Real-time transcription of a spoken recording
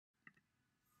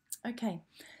Okay,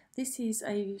 this is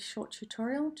a short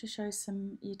tutorial to show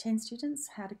some Year 10 students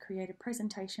how to create a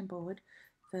presentation board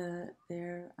for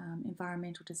their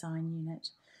environmental design unit.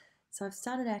 So I've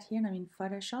started out here and I'm in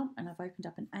Photoshop and I've opened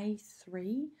up an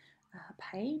A3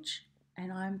 page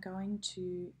and I'm going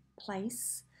to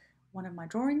place one of my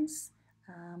drawings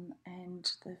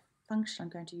and the function I'm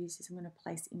going to use is I'm going to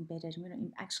place embedded. I'm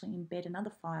going to actually embed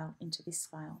another file into this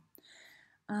file.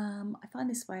 I find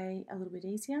this way a little bit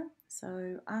easier.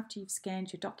 So after you've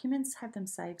scanned your documents, have them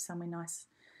saved somewhere nice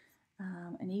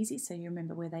and easy so you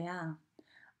remember where they are.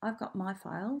 I've got my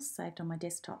files saved on my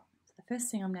desktop. So the first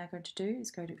thing I'm now going to do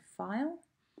is go to File,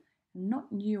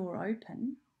 not New or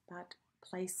Open, but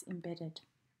Place Embedded.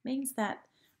 Means that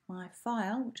my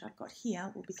file, which I've got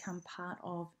here, will become part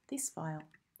of this file,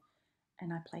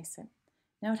 and I place it.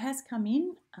 Now it has come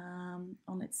in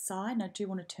on its side and I do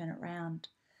want to turn it around.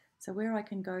 So where I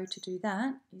can go to do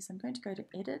that is I'm going to go to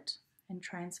Edit and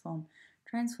Transform.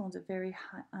 Transform is a very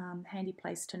handy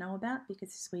place to know about because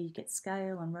this is where you get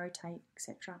scale and rotate,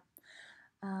 etc.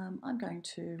 I'm going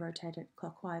to rotate it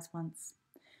clockwise once.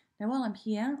 Now while I'm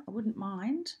here, I wouldn't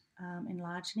mind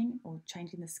enlarging or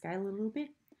changing the scale a little bit.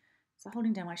 So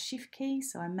holding down my Shift key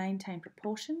so I maintain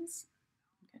proportions,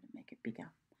 I'm going to make it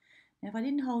bigger. Now if I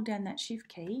didn't hold down that Shift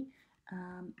key,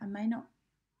 I may not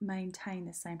maintain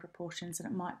the same proportions and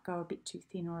it might go a bit too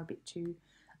thin or a bit too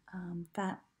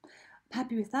fat. I'm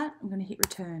happy with that. I'm going to hit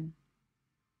return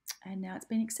and now it's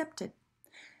been accepted.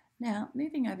 Now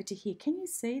moving over to here, can you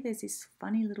see there's this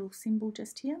funny little symbol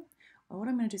just here? Well, what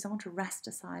I'm going to do is I want to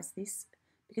rasterize this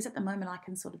because at the moment I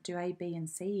can sort of do A, B and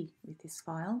C with this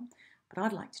file, but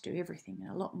I'd like to do everything and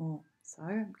a lot more. So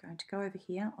I'm going to go over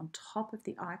here on top of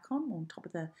the icon, or on top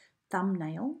of the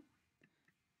thumbnail,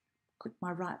 click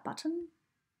my right button.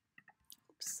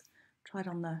 Oops, tried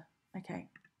on the, okay,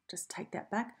 just take that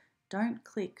back. Don't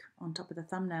click on top of the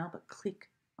thumbnail, but click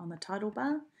on the title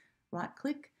bar, right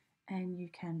click, and you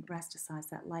can rasterize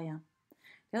that layer.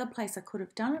 The other place I could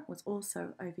have done it was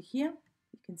also over here.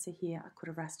 You can see here I could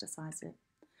have rasterized it.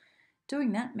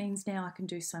 Doing that means now I can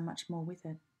do so much more with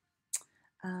it.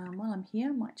 While I'm here,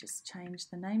 I might just change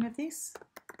the name of this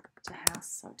to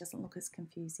house so it doesn't look as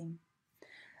confusing.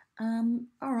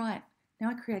 All right, now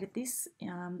I created this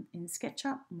in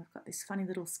SketchUp and we've got this funny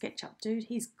little SketchUp dude.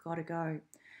 He's got to go.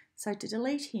 So to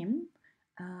delete him,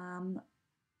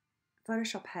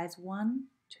 Photoshop has 1,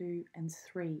 2 and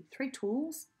 3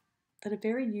 tools that are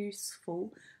very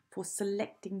useful for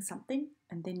selecting something,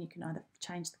 and then you can either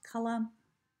change the color,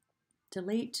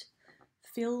 delete,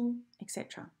 fill,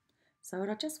 etc. So what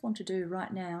I just want to do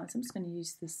right now is I'm just going to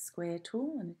use this square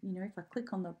tool, and if I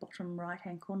click on the bottom right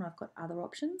hand corner I've got other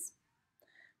options,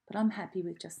 but I'm happy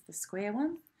with just the square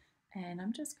one, and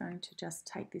I'm just going to just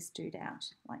take this dude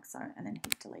out like so and then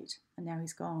hit delete, and now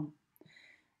he's gone.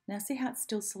 Now see how it's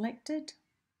still selected?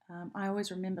 I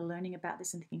always remember learning about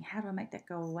this and thinking, how do I make that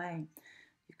go away?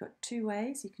 You've got two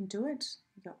ways you can do it.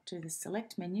 You go to the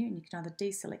select menu and you can either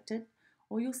deselect it,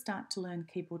 or you'll start to learn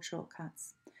keyboard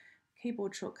shortcuts.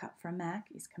 Keyboard shortcut for a Mac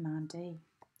is Command D.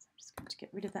 So I'm just going to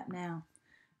get rid of that now.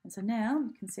 And so now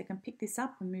you can see I can pick this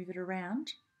up and move it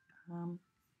around,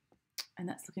 and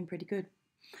that's looking pretty good.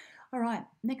 All right,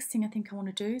 next thing I think I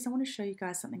want to do is I want to show you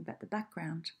guys something about the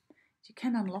background. You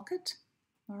can unlock it,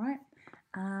 all right?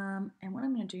 And what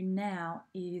I'm going to do now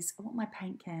is I want my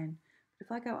paint can.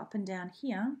 If I go up and down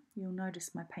here, you'll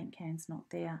notice my paint can's not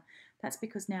there. That's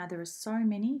because now there are so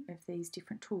many of these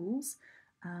different tools,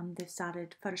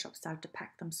 Photoshop started to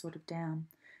pack them sort of down.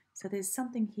 So there's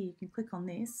something here, you can click on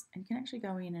this and you can actually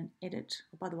go in and edit.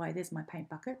 Oh, by the way, there's my paint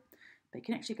bucket, but you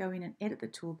can actually go in and edit the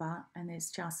toolbar and there's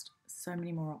just so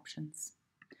many more options.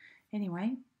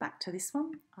 Anyway, back to this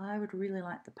one. I would really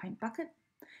like the paint bucket.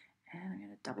 And I'm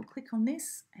going to double click on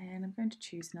this and I'm going to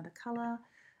choose another colour.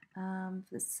 For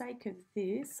the sake of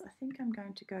this, I think I'm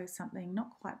going to go something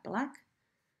not quite black,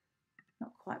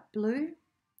 not quite blue.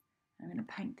 I'm going to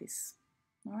paint this.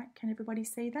 All right, can everybody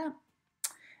see that?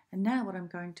 And now what I'm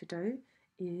going to do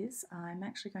is I'm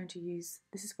actually going to use,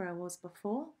 this is where I was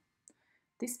before.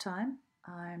 This time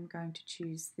I'm going to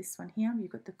choose this one here.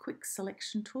 You've got the quick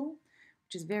selection tool,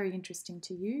 which is very interesting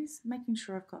to use, making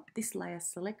sure I've got this layer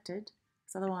selected.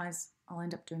 Otherwise I'll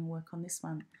end up doing work on this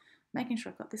one. Making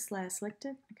sure I've got this layer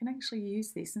selected, I can actually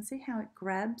use this and see how it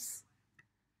grabs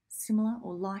similar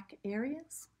or like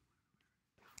areas.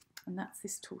 And that's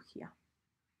this tool here.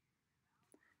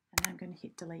 And I'm going to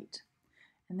hit delete.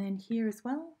 And then here as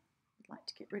well, I'd like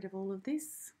to get rid of all of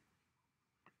this.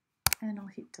 And I'll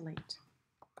hit delete.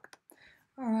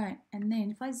 All right, and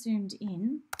then if I zoomed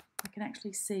in, I can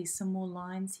actually see some more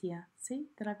lines here. See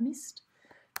that I've missed?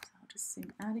 Just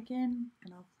zoom out again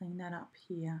and I'll clean that up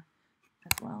here.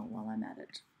 as well while I'm at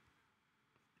it.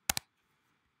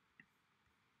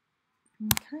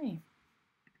 Okay.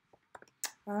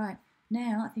 All right.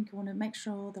 Now I think I want to make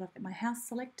sure that I've got my house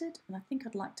selected, and I think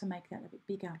I'd like to make that a bit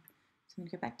bigger. So I'm going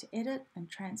to go back to Edit and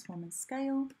Transform and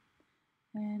Scale,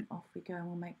 and off we go.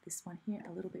 We'll make this one here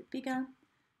a little bit bigger.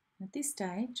 And at this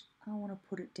stage, I want to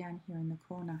put it down here in the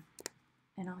corner,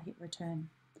 and I'll hit Return.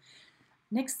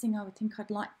 Next thing I would think I'd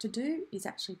like to do is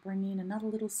actually bring in another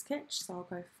little sketch. So I'll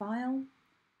go File,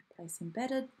 Place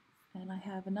Embedded, and I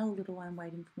have another little one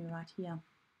waiting for me right here.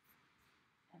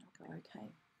 And I'll go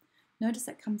OK. Notice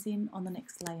that comes in on the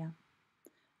next layer.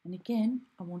 And again,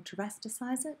 I want to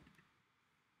rasterize it.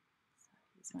 So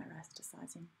here's my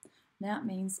rasterizing. Now it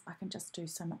means I can just do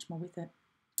so much more with it.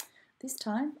 This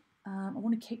time, I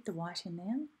want to keep the white in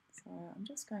there. So I'm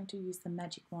just going to use the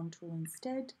Magic Wand tool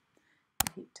instead.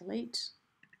 I'll hit Delete,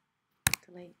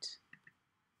 Delete.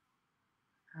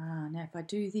 Now if I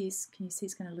do this, can you see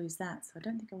it's going to lose that? So I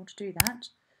don't think I want to do that.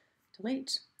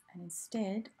 Delete, and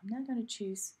instead I'm now going to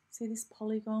choose, see this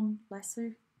polygon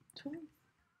lasso tool?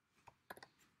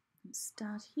 And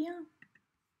start here,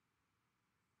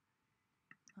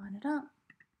 line it up,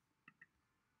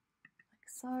 like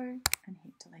so, and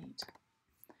hit Delete.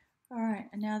 Alright,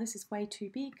 and now this is way too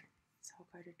big, so I'll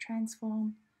go to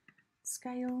Transform,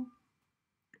 Scale,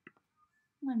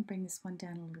 and bring this one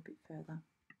down a little bit further.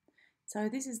 So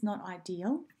this is not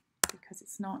ideal because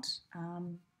it's not,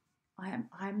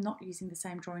 I'm not using the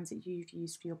same drawings that you've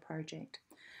used for your project.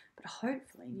 But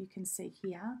hopefully you can see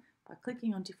here by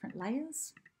clicking on different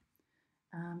layers,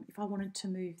 if I wanted to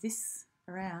move this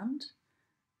around,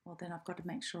 well then I've got to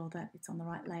make sure that it's on the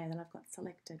right layer that I've got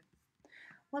selected.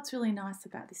 What's really nice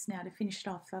about this now, to finish it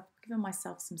off, I've given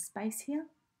myself some space here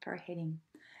for a heading.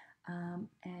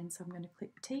 And so I'm going to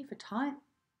click T for type,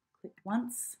 click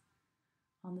once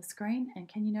on the screen, and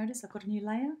can you notice I've got a new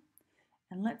layer?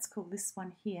 And let's call this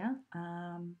one here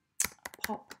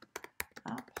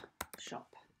Pop-Up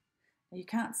Shop. Now you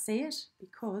can't see it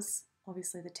because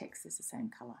obviously the text is the same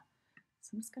colour. So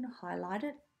I'm just going to highlight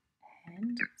it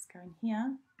and let's go in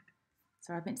here.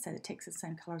 Sorry, I meant to say the text is the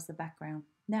same colour as the background.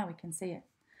 Now we can see it.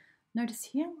 Notice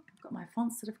here I've got my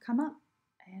fonts that have come up,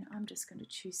 and I'm just going to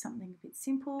choose something a bit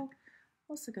simple.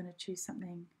 Also going to choose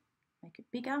something, make it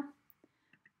bigger.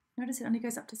 Notice it only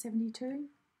goes up to 72.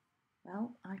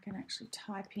 Well, I can actually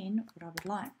type in what I would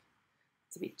like.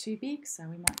 It's a bit too big, so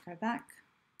we might go back,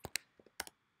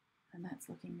 and that's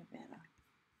looking a bit better.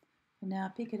 And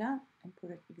now pick it up and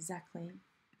put it exactly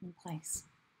in place.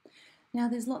 Now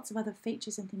there's lots of other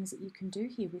features and things that you can do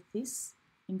here with this,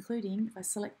 including if I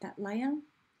select that layer,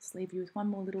 just leave you with one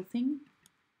more little thing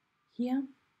here,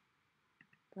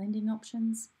 blending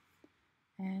options,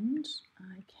 and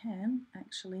I can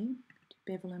actually do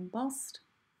bevel embossed.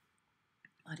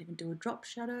 Might even do a drop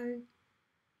shadow.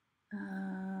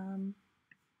 And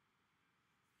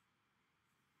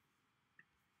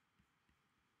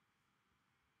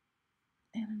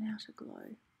an outer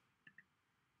glow.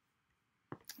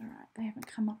 Alright, they haven't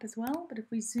come up as well, but if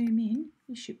we zoom in,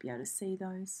 you should be able to see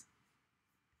those.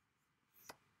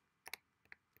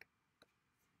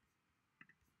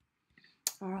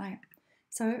 Alright,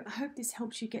 so I hope this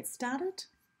helps you get started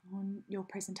on your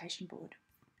presentation board.